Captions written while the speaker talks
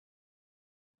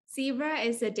Zebra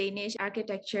is a Danish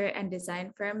architecture and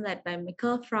design firm led by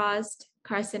Mikkel Frost,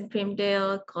 Carsten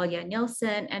Primdale, Kolja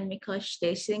Nielsen, and Mikkel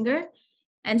Schlesinger.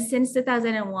 And since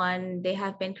 2001, they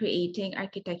have been creating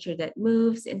architecture that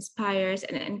moves, inspires,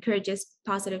 and encourages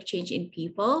positive change in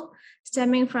people,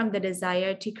 stemming from the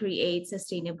desire to create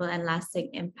sustainable and lasting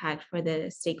impact for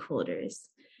the stakeholders.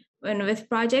 And with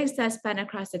projects that span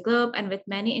across the globe and with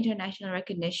many international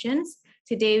recognitions,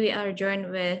 today we are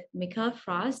joined with Mikkel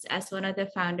Frost as one of the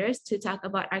founders to talk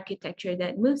about architecture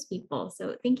that moves people.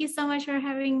 So thank you so much for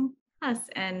having us,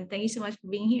 and thank you so much for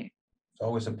being here. It's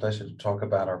always a pleasure to talk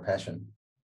about our passion.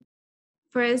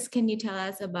 First, can you tell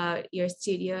us about your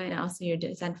studio and also your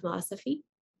design philosophy?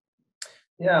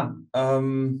 Yeah,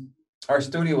 our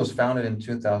studio was founded in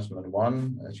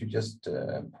 2001, as you just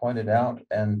pointed out,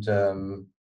 and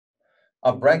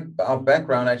our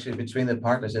background actually between the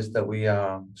partners is that we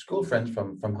are school friends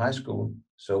from high school.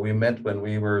 So we met when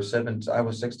we were 7. I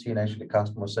was 16, actually.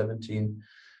 Carsten was 17.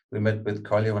 We met with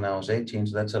Kolja when I was 18.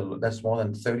 So that's more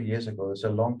than 30 years ago. It's a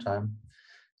long time.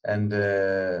 And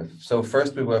so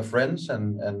first we were friends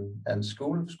and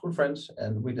school friends,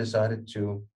 and we decided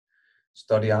to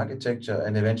study architecture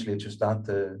and eventually to start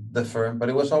the firm. But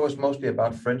it was always mostly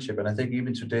about friendship, and I think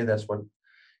even today that's what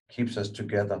keeps us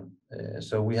together.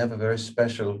 So we have a very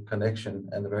special connection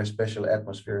and a very special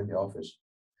atmosphere in the office.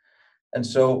 And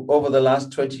so over the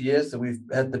last 20 years that we've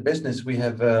had the business, we've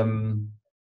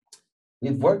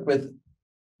worked with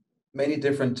many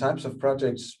different types of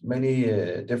projects, many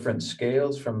different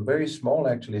scales, from very small,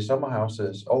 actually, summer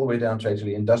houses, all the way down to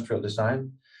actually industrial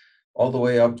design, all the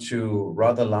way up to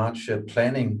rather large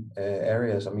planning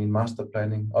areas. I mean, master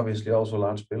planning, obviously also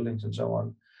large buildings and so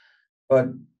on. But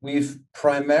we've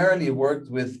primarily worked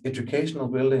with educational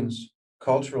buildings,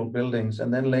 cultural buildings,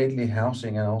 and then lately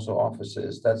housing and also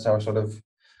offices. That's our sort of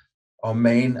our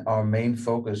main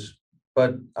focus.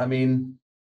 But I mean,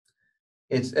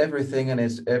 it's everything and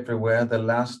it's everywhere.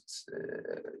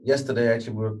 Yesterday,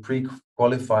 actually, we were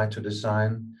pre-qualified to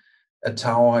design a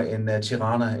tower in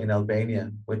Tirana in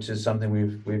Albania, which is something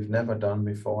we've never done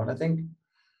before. And I think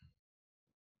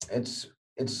it's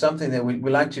something that we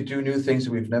like to do new things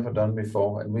that we've never done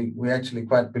before. And we actually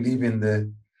quite believe in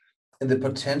the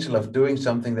potential of doing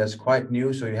something that's quite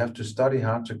new. So you have to study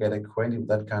hard to get acquainted with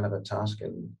that kind of a task.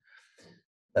 And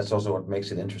that's also what makes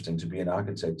it interesting to be an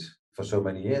architect for so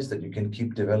many years, that you can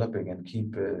keep developing and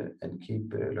keep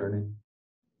learning.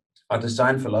 Our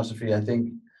design philosophy, I think,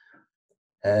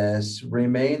 has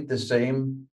remained the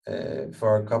same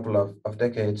for a couple of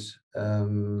decades.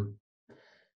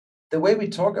 The way we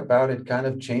talk about it kind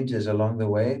of changes along the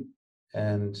way.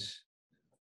 And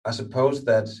I suppose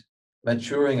that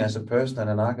maturing as a person and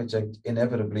an architect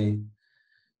inevitably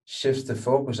shifts the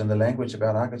focus and the language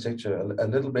about architecture a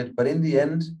little bit. But in the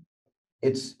end,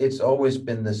 it's always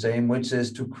been the same, which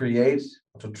is to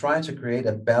try to create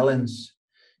a balance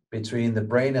between the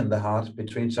brain and the heart,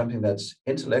 between something that's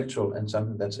intellectual and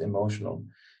something that's emotional.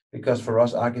 Because for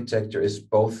us, architecture is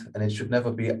both, and it should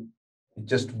never be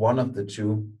just one of the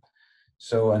two.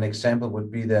 So an example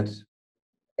would be that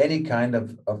any kind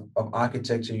of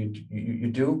architecture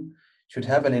you do should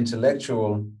have an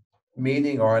intellectual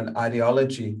meaning or an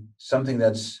ideology, something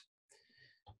that's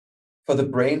for the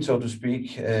brain, so to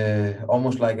speak,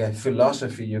 almost like a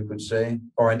philosophy, you could say,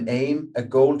 or an aim, a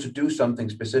goal to do something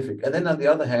specific. And then on the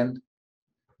other hand,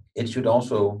 it should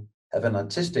also have an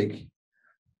artistic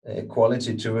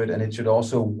quality to it, and it should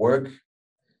also work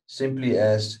simply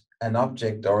as an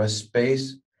object or a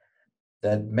space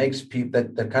that makes people,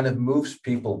 that kind of moves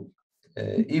people,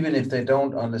 even if they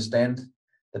don't understand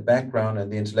the background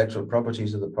and the intellectual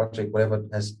properties of the project, whatever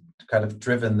has kind of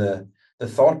driven the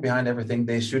thought behind everything.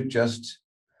 They should just,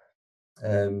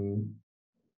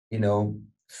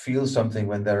 feel something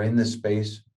when they're in the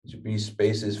space. It should be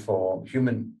spaces for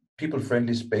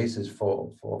people-friendly spaces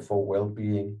for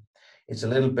well-being. It's a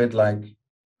little bit like,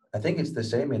 I think it's the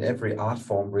same in every art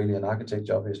form, really, and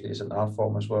architecture obviously is an art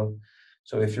form as well.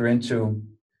 So if you're into,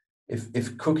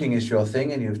 if cooking is your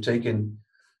thing and you've taken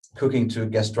cooking to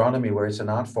gastronomy where it's an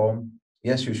art form,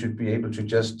 yes, you should be able to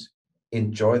just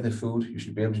enjoy the food. You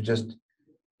should be able to just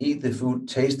eat the food,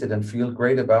 taste it, and feel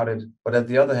great about it. But at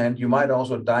the other hand, you might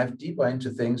also dive deeper into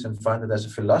things and find that there's a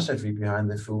philosophy behind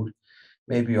the food.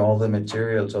 Maybe all the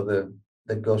materials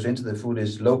that goes into the food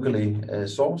is locally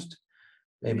sourced.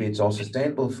 Maybe it's all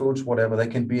sustainable foods, whatever. There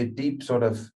can be a deep sort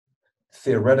of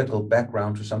theoretical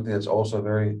background to something that's also a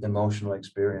very emotional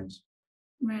experience.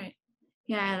 Right.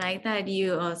 Yeah, I like that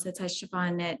you also touched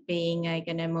upon it being like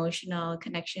an emotional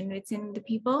connection within the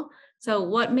people. So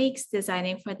what makes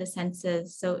designing for the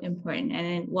senses so important, and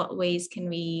in what ways can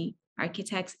we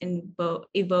architects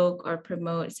evoke or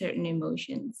promote certain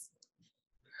emotions?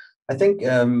 I think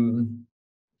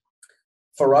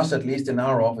for us, at least in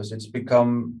our office, it's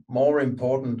become more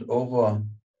important over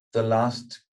the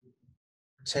last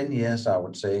 10 years, I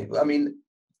would say. I mean,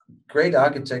 great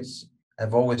architects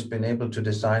have always been able to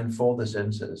design for the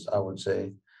senses, I would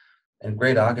say. And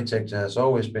great architecture has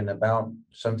always been about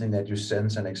something that you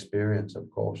sense and experience,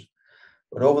 of course.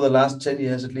 But over the last 10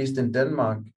 years, at least in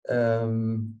Denmark,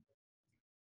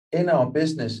 in our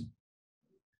business,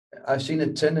 I've seen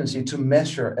a tendency to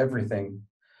measure everything.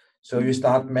 So you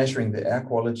start measuring the air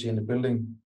quality in the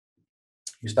building.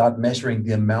 You start measuring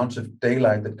the amount of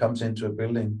daylight that comes into a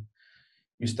building.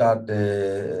 You start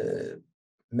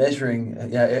measuring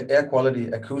air quality,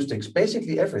 acoustics,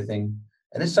 basically everything.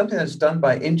 And it's something that's done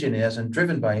by engineers and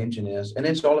driven by engineers. And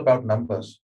it's all about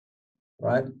numbers,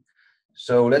 right?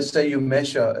 So let's say you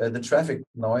measure the traffic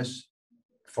noise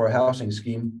for a housing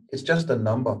scheme. It's just a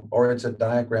number, or it's a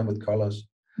diagram with colors.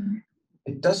 Mm-hmm.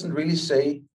 It doesn't really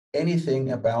say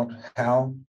anything about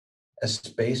how a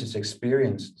space is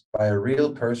experienced by a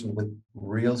real person with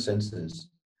real senses.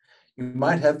 You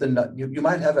might have you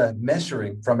might have a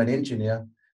measuring from an engineer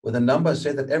where the numbers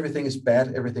say that everything is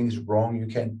bad, everything is wrong, you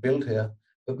can't build here.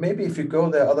 But maybe if you go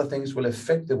there, other things will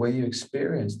affect the way you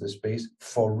experience the space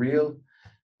for real.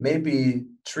 Maybe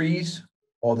trees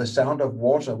or the sound of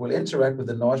water will interact with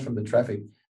the noise from the traffic,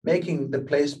 making the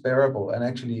place bearable and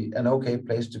actually an okay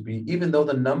place to be, even though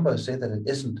the numbers say that it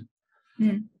isn't.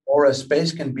 Mm. Or a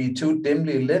space can be too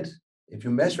dimly lit. If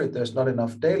you measure it, there's not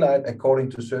enough daylight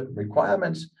according to certain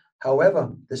requirements.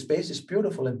 However, the space is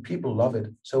beautiful and people love it.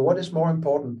 So what is more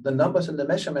important, the numbers and the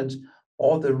measurements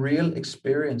or the real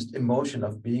experienced emotion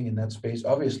of being in that space?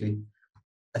 Obviously,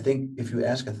 I think if you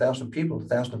ask 1,000 people,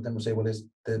 1,000 of them will say, well, it's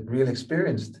the real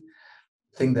experienced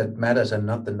thing that matters and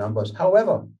not the numbers.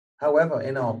 However,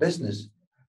 in our business,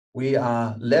 we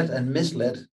are led and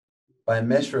misled by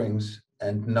measurings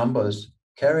and numbers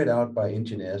carried out by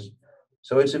engineers.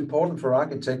 So it's important for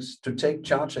architects to take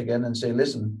charge again and say,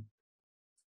 listen,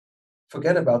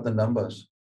 forget about the numbers.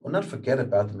 Well, not forget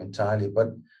about them entirely,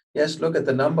 but yes, look at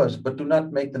the numbers, but do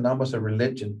not make the numbers a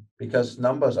religion, because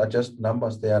numbers are just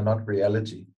numbers. They are not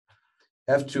reality.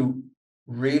 You have to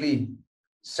really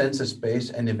sense a space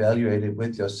and evaluate it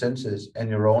with your senses and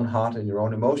your own heart and your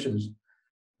own emotions,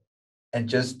 and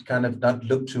just kind of not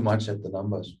look too much at the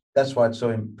numbers. That's why it's so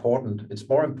important. It's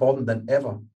more important than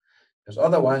ever, because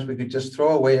otherwise we could just throw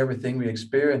away everything we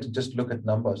experience and just look at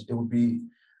numbers. It would be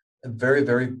a very,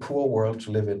 very poor world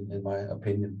to live in my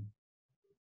opinion.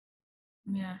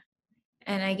 Yeah.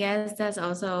 And I guess that's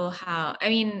also how, I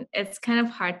mean, it's kind of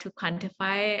hard to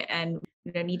quantify, and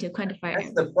we don't need to quantify.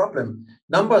 That's the problem.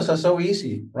 Numbers are so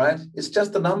easy, right? It's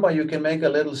just a number. You can make a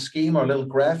little scheme or a little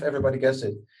graph. Everybody gets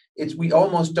it. We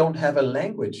almost don't have a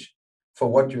language for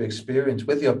what you experience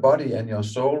with your body and your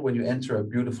soul when you enter a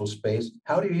beautiful space.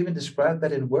 How do you even describe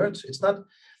that in words? It's not,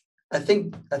 I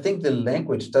think the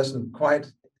language doesn't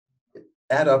quite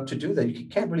add up to do that. You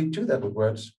can't really do that with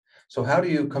words. So how do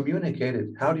you communicate it?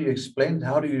 How do you explain it?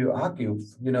 How do you argue?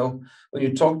 You know, when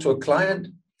you talk to a client,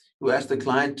 you ask the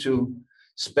client to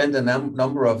spend a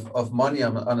number of money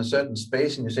on a certain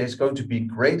space, and you say it's going to be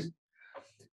great.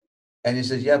 And he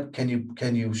says, yeah, can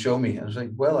you show me? And I was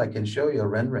like, well, I can show you a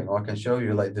rendering, or I can show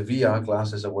you like the VR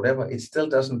glasses or whatever. It still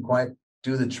doesn't quite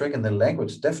do the trick, and the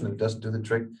language definitely doesn't do the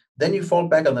trick. Then you fall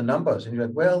back on the numbers, and you're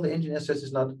like, well, the engineer says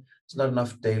it's not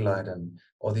enough daylight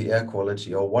or the air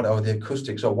quality or the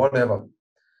acoustics or whatever.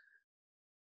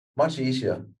 Much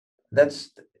easier.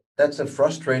 That's a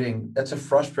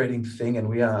frustrating thing, and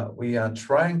we are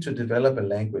trying to develop a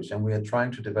language, and we are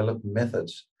trying to develop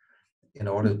methods in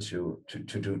order to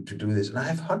do this. And I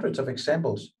have hundreds of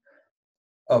examples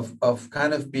of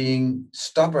kind of being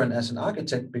stubborn as an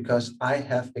architect, because I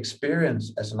have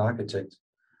experience as an architect.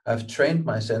 I've trained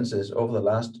my senses over the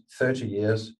last 30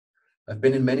 years. I've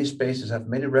been in many spaces, I have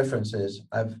many references.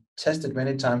 I've tested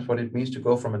many times what it means to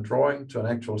go from a drawing to an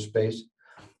actual space.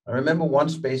 I remember one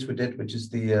space we did, which is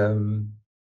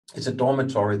it's a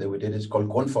dormitory that we did. It's called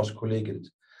Grundfos-kollegiet.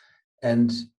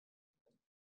 And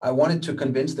I wanted to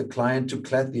convince the client to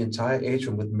clad the entire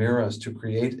atrium with mirrors to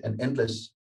create an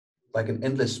endless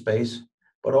space,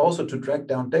 but also to drag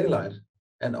down daylight,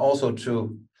 and also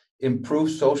to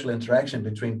improve social interaction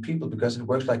between people, because it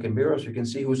works like a mirror. So you can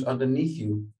see who's underneath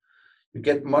you. You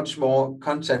get much more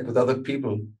contact with other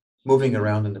people moving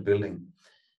around in the building.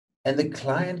 And the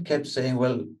client kept saying,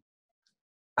 well,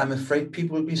 I'm afraid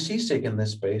people will be seasick in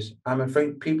this space. I'm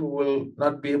afraid people will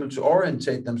not be able to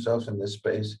orientate themselves in this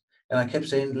space. And I kept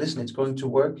saying, listen, it's going to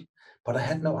work. But I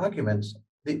had no arguments.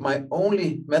 my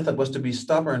only method was to be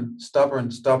stubborn,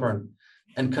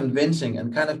 and convincing,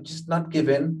 and kind of just not give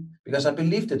in, because I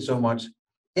believed it so much.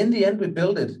 In the end, we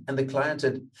built it, and the client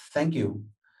said, "Thank you.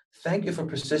 Thank you for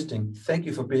persisting. Thank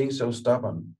you for being so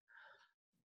stubborn."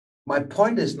 My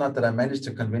point is not that I managed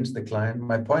to convince the client.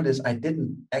 My point is I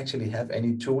didn't actually have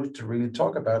any tools to really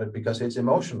talk about it, because it's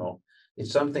emotional.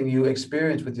 It's something you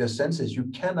experience with your senses. You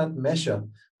cannot measure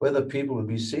whether people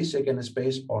will be seasick in a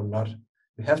space or not.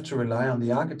 You have to rely on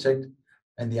the architect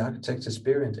and the architect's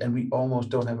experience, and we almost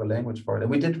don't have a language for it.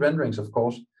 And we did renderings, of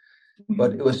course,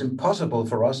 but it was impossible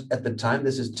for us at the time.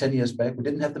 This is 10 years back. We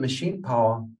didn't have the machine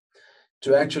power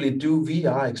to actually do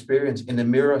VR experience in a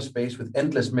mirror space with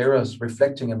endless mirrors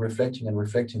reflecting and reflecting and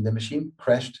reflecting. The machine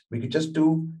crashed. We could just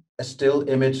do a still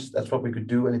image. That's what we could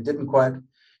do, and it didn't quite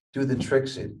do the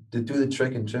tricks. To do the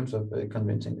trick in terms of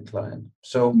convincing the client.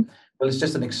 So, well, it's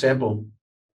just an example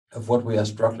of what we are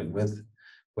struggling with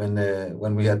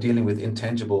when we are dealing with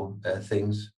intangible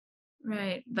things.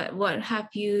 Right. But what have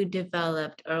you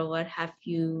developed, or what have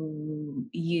you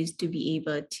used to be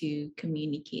able to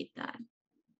communicate that?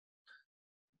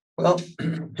 Well,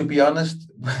 to be honest,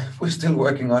 we're still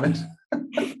working on it.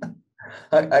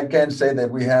 I can't say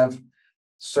that we have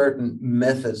certain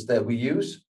methods that we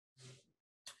use,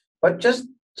 but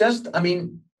I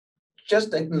mean,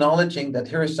 just acknowledging that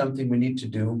here is something we need to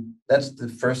do. That's the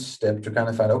first step to kind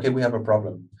of find, okay, we have a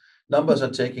problem. Numbers are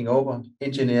taking over.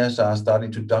 Engineers are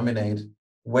starting to dominate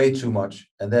way too much,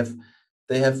 and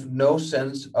they have no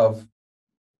sense of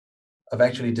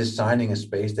actually designing a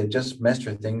space. They just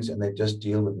master things and they just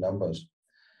deal with numbers.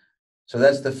 So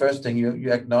that's the first thing.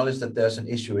 You acknowledge that there's an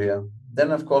issue here.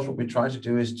 Then, of course, what we try to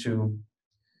do is to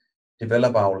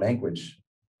develop our language.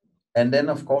 And then,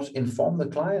 of course, inform the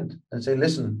client and say,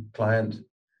 listen, client,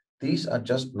 these are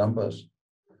just numbers.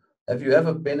 Have you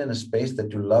ever been in a space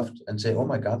that you loved and say, oh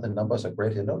my God, the numbers are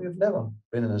great here? No, you've never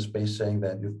been in a space saying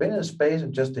that. You've been in a space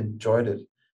and just enjoyed it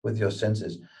with your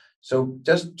senses. So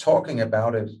just talking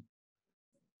about it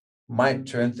might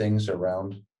turn things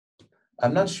around.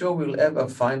 I'm not sure we'll ever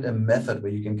find a method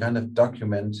where you can kind of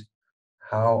document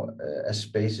how a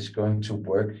space is going to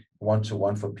work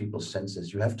one-to-one for people's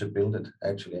senses. You have to build it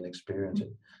actually and experience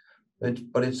it.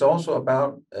 But it's also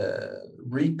about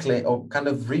reclaim or kind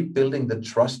of rebuilding the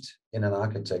trust in an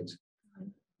architect.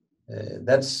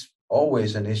 That's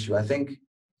always an issue. I think,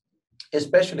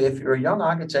 especially if you're a young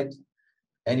architect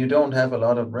and you don't have a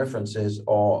lot of references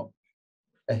or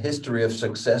a history of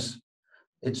success,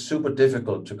 it's super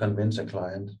difficult to convince a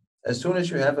client. As soon as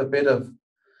you've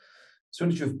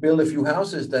built a few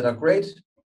houses that are great,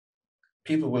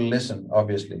 people will listen,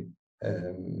 obviously.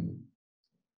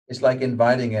 It's like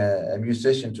inviting a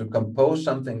musician to compose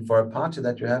something for a party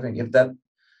that you're having. If that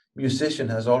musician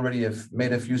has already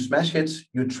made a few smash hits,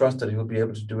 you trust that he'll be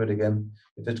able to do it again.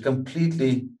 If it's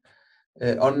completely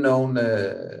unknown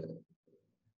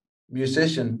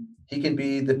musician, he can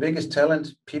be the biggest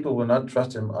talent. People will not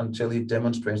trust him until he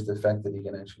demonstrates the fact that he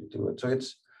can actually do it. So I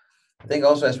think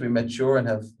also as we mature and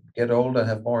get older and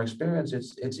have more experience,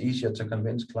 it's easier to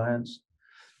convince clients.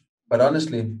 But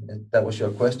honestly, that was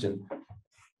your question.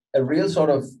 A real sort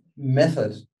of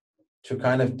method to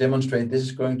kind of demonstrate this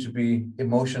is going to be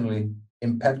emotionally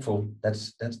impactful.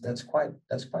 That's quite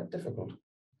difficult.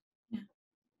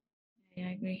 Yeah,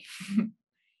 I agree.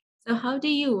 So how do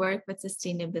you work with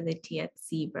sustainability at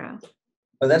Zebra?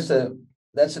 Well, that's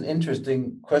an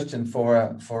interesting question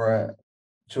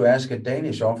to ask a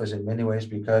Danish office in many ways,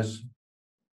 because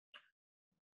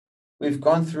we've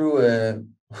gone through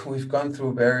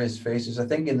various phases. I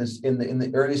think in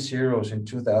the early zeros in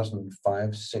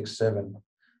 2005, 6, 7,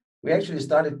 we actually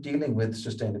started dealing with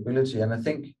sustainability, and I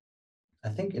think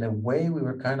in a way we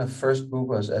were kind of first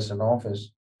movers as an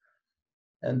office.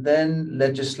 And then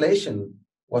legislation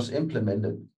was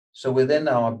implemented. So within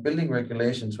our building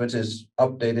regulations, which is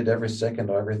updated every second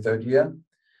or every third year,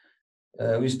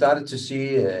 we started to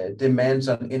see demands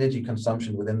on energy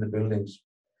consumption within the buildings.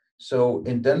 So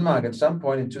in Denmark, at some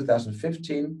point in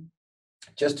 2015,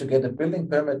 just to get a building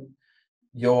permit,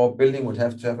 your building would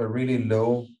have to have a really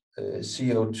low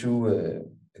CO2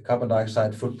 carbon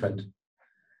dioxide footprint.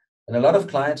 And a lot of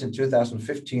clients in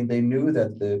 2015, they knew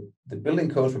that the building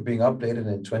codes were being updated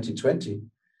in 2020.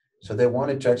 So they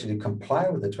wanted to actually comply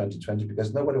with the 2020,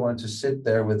 because nobody wanted to sit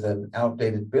there with an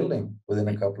outdated building within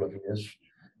a couple of years.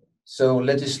 So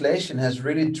legislation has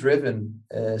really driven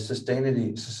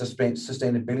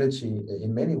sustainability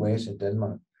in many ways in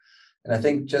Denmark. And I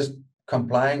think just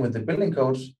complying with the building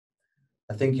codes,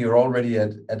 I think you're already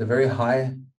at a very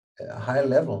high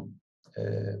level.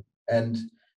 And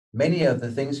many of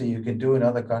the things that you can do in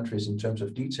other countries in terms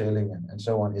of detailing and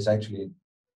so on is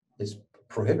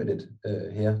prohibited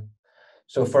here.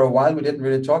 So for a while, we didn't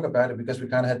really talk about it because we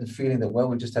kind of had the feeling that, well,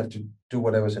 we just have to do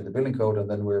whatever's in the building code and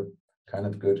then we're kind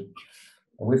of good.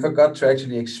 And we forgot to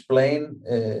actually explain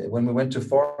when we went to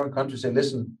foreign countries, say,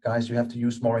 listen, guys, you have to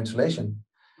use more insulation.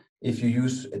 If you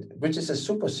use, which is a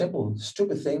super simple,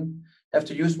 stupid thing, have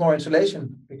to use more insulation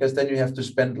because then you have to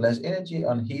spend less energy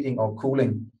on heating or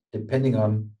cooling, depending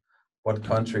on what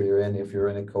country you're in, if you're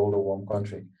in a cold or warm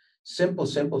country. Simple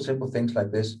things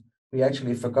like this. We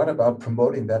actually forgot about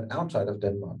promoting that outside of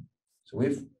Denmark. So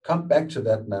we've come back to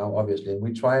that now, obviously, and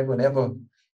we try whenever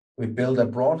we build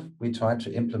abroad, we try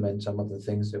to implement some of the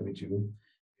things that we do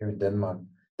here in Denmark.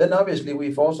 Then obviously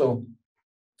we've also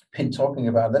been talking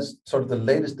about, that's sort of the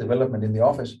latest development in the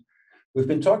office. We've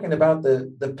been talking about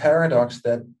the paradox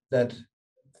that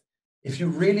if you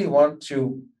really want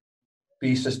to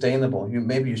be sustainable,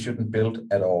 maybe you shouldn't build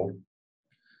at all.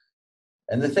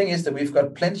 And the thing is that we've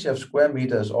got plenty of square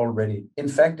meters already. In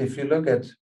fact, if you look at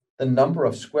the number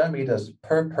of square meters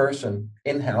per person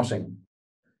in housing,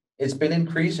 it's been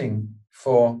increasing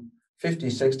for 50,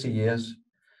 60 years.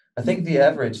 I think the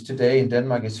average today in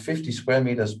Denmark is 50 square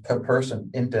meters per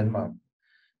person in Denmark.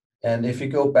 And if you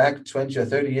go back 20 or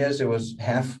 30 years, it was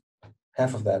half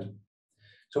of that.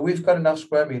 So we've got enough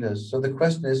square meters. So the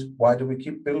question is, why do we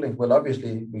keep building? Well,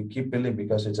 obviously, we keep building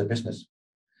because it's a business.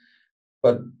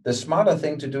 But the smarter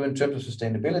thing to do in terms of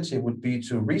sustainability would be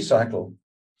to recycle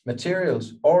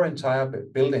materials or entire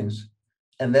buildings,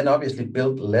 and then obviously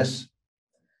build less.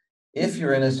 If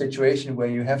you're in a situation where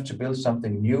you have to build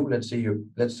something new, let's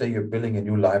say you're building a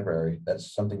new library,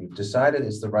 that's something you've decided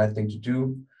is the right thing to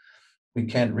do. We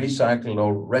can't recycle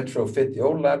or retrofit the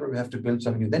old library, we have to build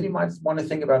something new. Then you might want to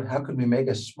think about how could we make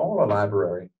a smaller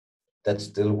library that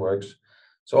still works.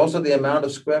 So also the amount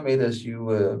of square meters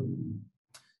you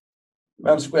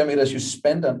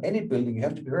spend on any building, you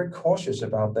have to be very cautious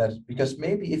about that, because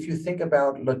maybe if you think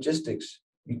about logistics,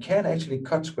 you can actually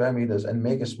cut square meters and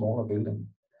make a smaller building.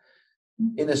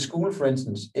 In a school, for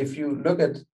instance, if you look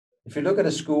at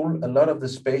a school, a lot of the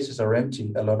spaces are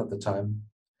empty a lot of the time.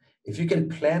 If you can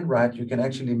plan right, you can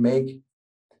actually make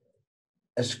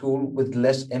a school with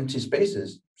less empty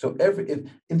spaces. So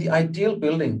in the ideal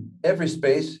building, every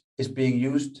space is being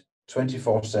used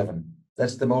 24/7.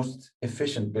 That's the most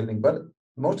efficient building, but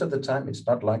most of the time it's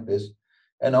not like this.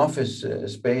 An office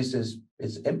space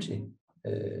is empty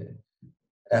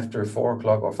after 4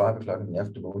 o'clock or 5 o'clock in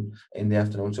the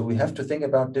afternoon. So we have to think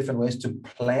about different ways to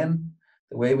plan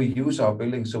the way we use our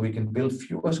buildings so we can build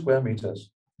fewer square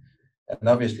meters. And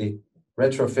obviously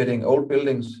retrofitting old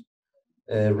buildings,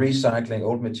 recycling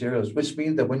old materials, which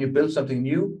means that when you build something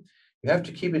new, you have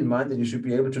to keep in mind that you should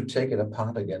be able to take it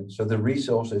apart again. So the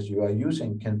resources you are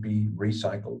using can be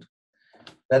recycled.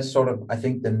 That's sort of, I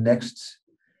think, the next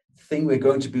thing we're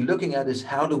going to be looking at is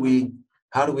how do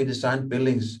we design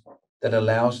buildings that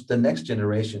allows the next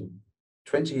generation,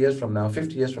 20 years from now,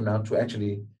 50 years from now, to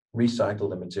actually recycle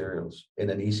the materials in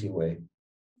an easy way.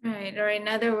 Right. Or in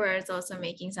other words, also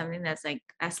making something that's like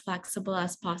as flexible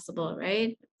as possible,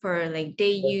 right? For like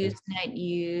day use, night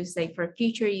use, like for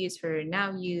future use, for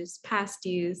now use, past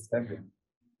use. Exactly.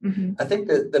 Mm-hmm. I think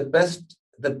that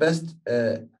the best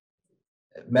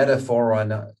metaphor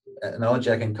or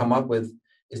analogy I can come up with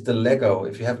is the Lego.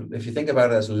 If you think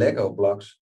about it as Lego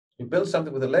blocks, you build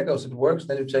something with the Legos, it works,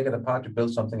 then you take it apart, you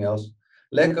build something else.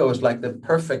 Lego is like the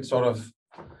perfect sort of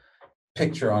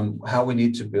picture on how we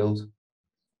need to build.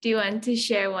 Do you want to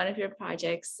share one of your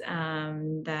projects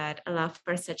that allow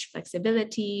for such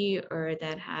flexibility or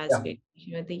that has good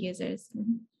connection with the users?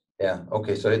 Mm-hmm. Yeah,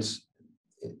 okay. So it's,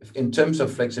 in terms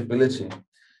of flexibility,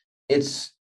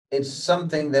 it's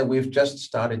something that we've just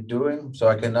started doing. So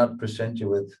I cannot present you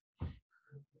with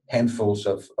handfuls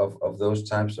of those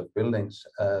types of buildings.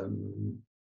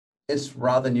 It's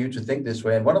rather new to think this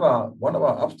way. And one of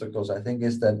our obstacles, I think,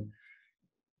 is that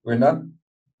we're not,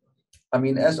 I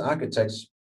mean, as architects,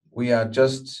 we are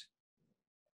just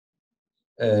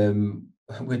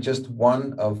we're just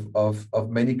one of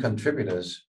many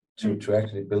contributors to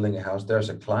actually building a house. There's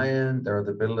a client, there are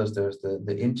the builders, there's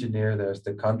the engineer, there's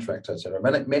the contractor, etc.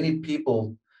 Many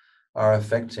people are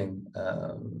affecting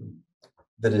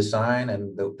the design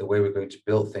and the way we're going to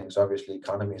build things. Obviously,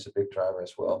 economy is a big driver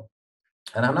as well.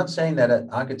 And I'm not saying that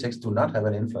architects do not have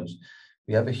an influence.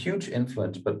 We have a huge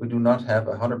influence, but we do not have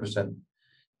 100%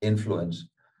 influence.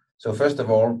 So first of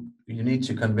all, you need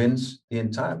to convince the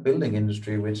entire building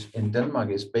industry, which in Denmark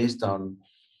is based on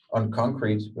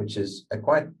concrete, which is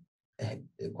quite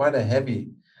a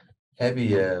heavy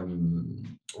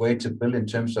way to build in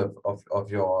terms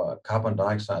of your carbon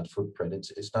dioxide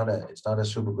footprint. It's not a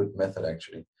super good method,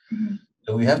 actually. Mm-hmm.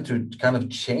 So we have to kind of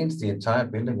change the entire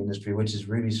building industry, which is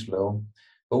really slow.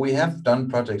 But we have done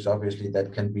projects, obviously,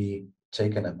 that can be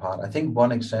taken apart. I think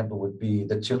one example would be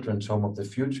the Children's Home of the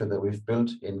Future that we've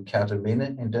built in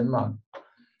Kerteminde in Denmark.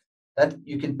 That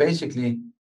you can basically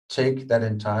take that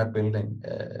entire building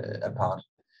apart,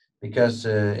 because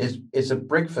it's a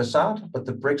brick facade, but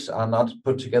the bricks are not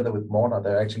put together with mortar.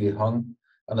 They're actually hung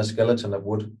on a skeleton of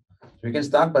wood. So you can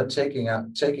start by taking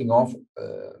off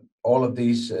all of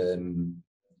these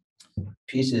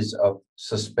pieces of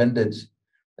suspended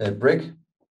brick.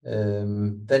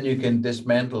 Then you can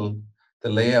dismantle the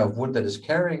layer of wood that is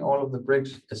carrying all of the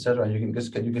bricks, etc. You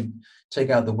can take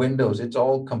out the windows. It's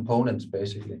all components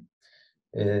basically.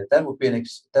 That would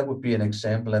be an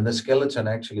example. And the skeleton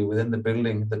actually within the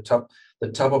building, the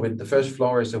top of it, the first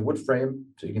floor is a wood frame,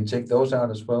 so you can take those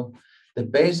out as well. The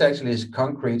base actually is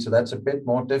concrete, so that's a bit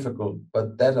more difficult,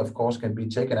 but that of course can be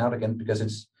taken out again because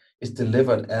it's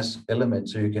delivered as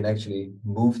elements, so you can actually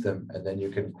move them and then you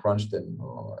can crunch them,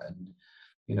 and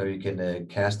you can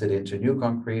cast it into new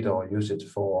concrete or use it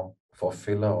for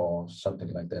filler or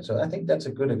something like that. So I think that's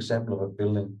a good example of a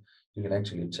building you can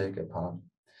actually take apart.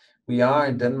 We are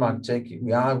in Denmark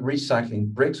we are recycling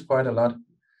bricks quite a lot,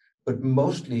 but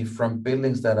mostly from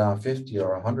buildings that are 50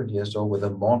 or 100 years old, where the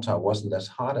mortar wasn't as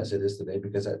hard as it is today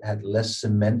because it had less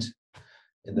cement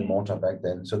in the mortar back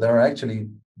then. So there are actually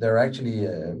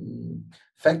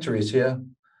factories here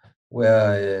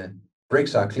where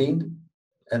bricks are cleaned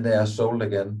and they are sold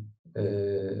again,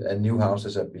 and new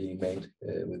houses are being made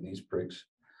with these bricks.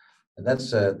 And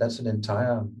that's an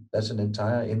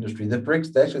entire industry. The bricks,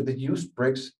 actually, the used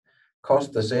bricks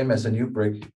cost the same as a new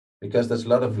brick because there's a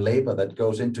lot of labor that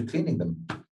goes into cleaning them.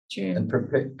 True. And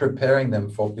preparing them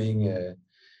for being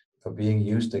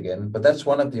used again. But that's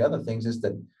one of the other things, is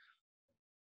that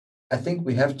I think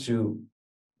we have to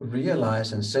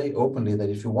realize and say openly that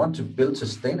if you want to build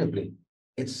sustainably,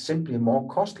 it's simply more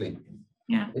costly.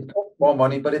 Yeah. It costs more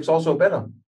money, but it's also better.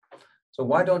 So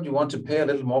why don't you want to pay a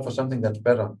little more for something that's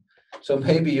better? So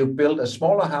maybe you build a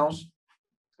smaller house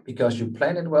because you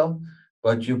plan it well,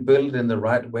 but you build it in the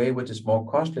right way, which is more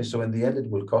costly. So in the end, it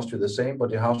will cost you the same, but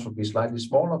your house will be slightly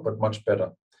smaller, but much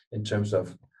better in terms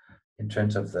of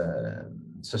the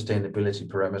sustainability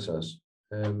parameters.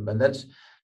 And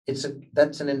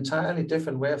that's an entirely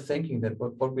different way of thinking than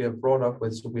what we have brought up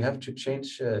with. So we have to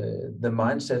change the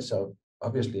mindsets of,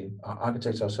 obviously, our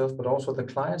architects ourselves, but also the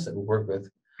clients that we work with,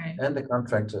 Right. and the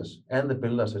contractors and the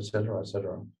builders, etc.,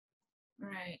 etc.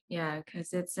 Right. Yeah,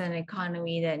 because it's an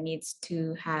economy that needs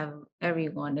to have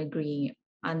everyone agree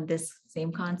on this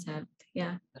same concept.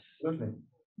 Yeah. Absolutely.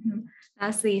 Mhm.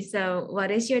 Lastly, so what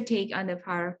is your take on the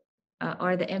power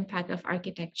or the impact of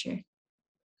architecture?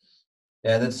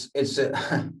 Yeah, it's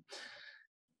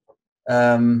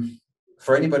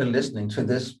for anybody listening to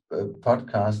this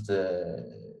podcast,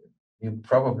 you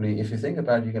probably, if you think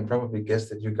about it, you can probably guess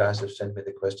that you guys have sent me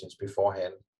the questions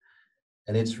beforehand.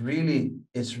 And it's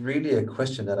really a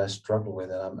question that I struggle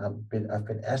with, and I've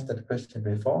been asked that question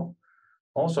before,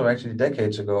 also actually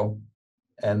decades ago,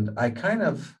 and I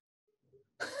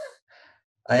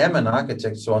am an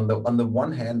architect, so on the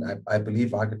one hand, I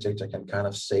believe architecture can kind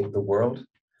of save the world.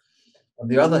 On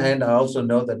the other hand, I also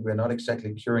know that we're not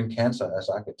exactly curing cancer as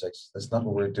architects. That's not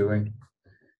what we're doing.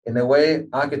 In a way,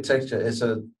 architecture is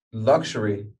a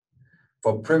luxury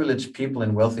for privileged people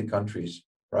in wealthy countries,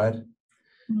 right?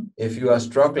 If you are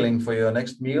struggling for your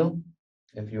next meal,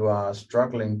 if you are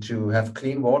struggling to have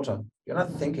clean water, you're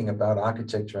not thinking about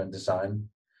architecture and design.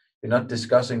 You're not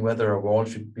discussing whether a wall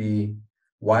should be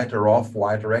white or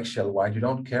off-white or eggshell white. You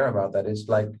don't care about that.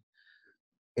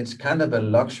 It's kind of a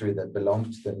luxury that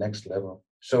belongs to the next level.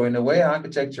 So in a way,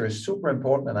 architecture is super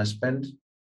important, and I spent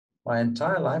my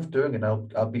entire life doing it.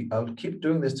 I'll keep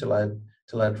doing this till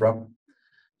I drop.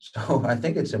 So I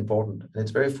think it's important, and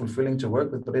it's very fulfilling to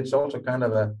work with, but it's also kind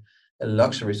of a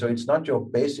luxury. So it's not your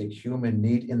basic human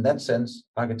need. In that sense,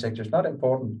 architecture is not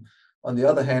important. On the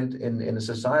other hand, in a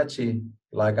society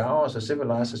like ours, a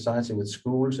civilized society with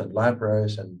schools and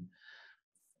libraries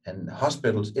and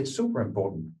hospitals, it's super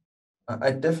important.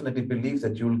 I definitely believe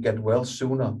that you'll get well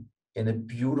sooner in a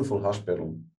beautiful hospital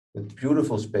with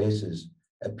beautiful spaces,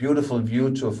 a beautiful view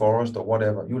to a forest or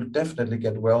whatever. You'll definitely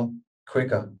get well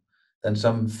quicker than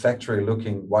some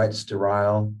factory-looking, white,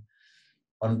 sterile,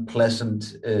 unpleasant,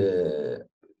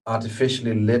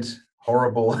 artificially lit,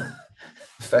 horrible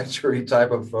factory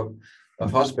type of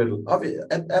hospital.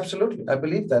 Absolutely, I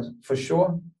believe that for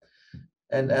sure,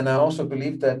 and I also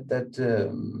believe that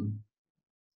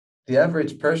the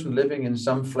average person living in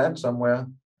some flat somewhere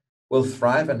will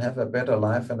thrive and have a better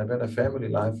life and a better family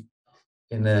life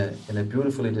in a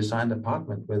beautifully designed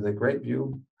apartment with a great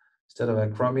view. instead of a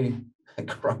crummy, a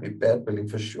crummy bad building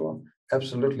for sure.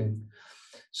 Absolutely.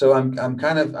 So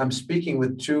I'm speaking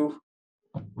with two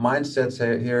mindsets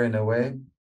here in a way,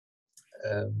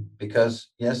 because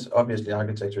yes, obviously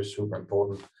architecture is super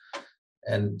important,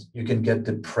 and you can get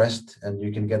depressed and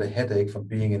you can get a headache from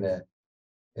being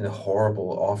in a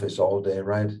horrible office all day,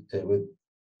 right? With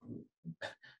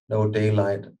no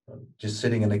daylight, just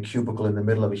sitting in a cubicle in the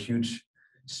middle of a huge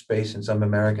space in some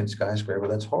American skyscraper.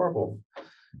 That's horrible.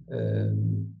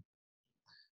 Um,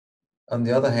 on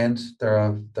the other hand, there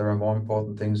are more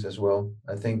important things as well.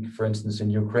 I think, for instance, in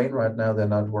Ukraine right now,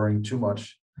 they're not worrying too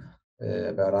much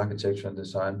about architecture and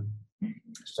design.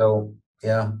 So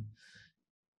yeah,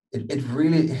 it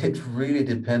really it really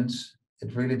depends.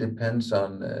 It really depends on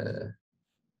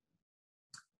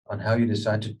how you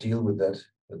decide to deal with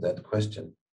that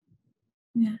question.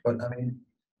 Yeah. But I mean,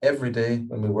 every day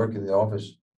when we work in the office,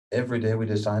 every day we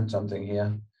design something here.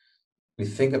 We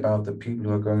think about the people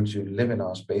who are going to live in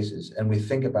our spaces, and we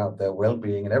think about their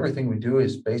well-being, and everything we do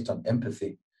is based on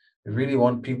empathy. We really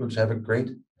want people to have a great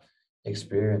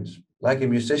experience, like a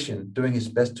musician doing his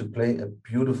best to play a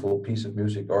beautiful piece of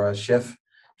music, or a chef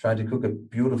trying to cook a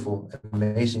beautiful,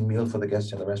 amazing meal for the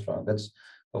guests in the restaurant. That's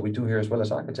what we do here as well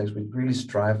as architects. We really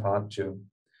strive hard to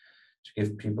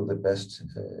give people the best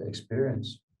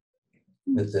experience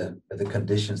with the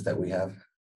conditions that we have.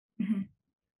 Mhm.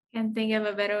 Can't think of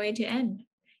a better way to end.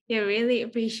 Yeah, really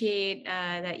appreciate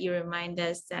that you remind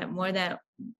us that more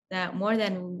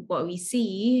than what we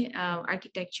see,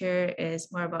 architecture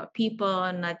is more about people,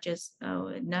 not just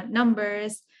not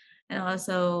numbers, and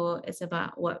also it's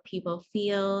about what people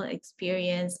feel,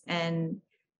 experience, and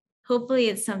hopefully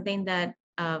it's something that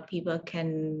people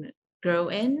can grow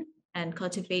in and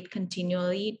cultivate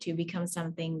continually to become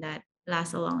something that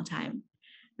lasts a long time,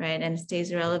 right, and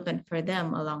stays relevant for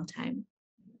them a long time.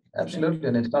 Absolutely.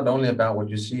 And it's not only about what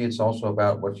you see, it's also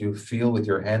about what you feel with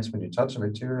your hands when you touch a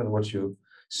material, what you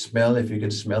smell, if you can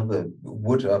smell the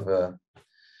wood of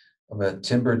a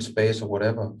timbered space or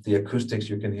whatever, the acoustics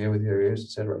you can hear with your ears,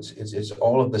 etc. It's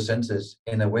all of the senses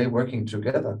in a way working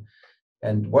together.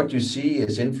 And what you see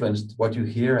is influenced what you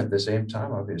hear at the same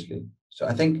time, obviously. So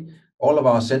I think all of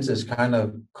our senses kind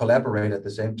of collaborate at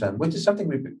the same time, which is something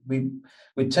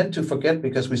we tend to forget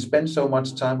because we spend so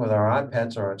much time with our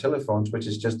iPads or our telephones, which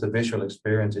is just a visual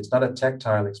experience. It's not a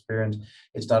tactile experience.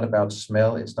 It's not about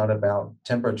smell. It's not about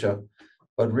temperature.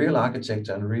 But real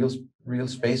architecture and real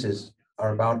spaces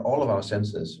are about all of our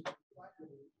senses.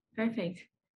 Perfect.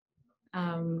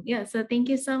 Yeah, so thank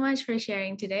you so much for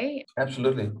sharing today.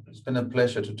 Absolutely. It's been a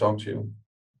pleasure to talk to you.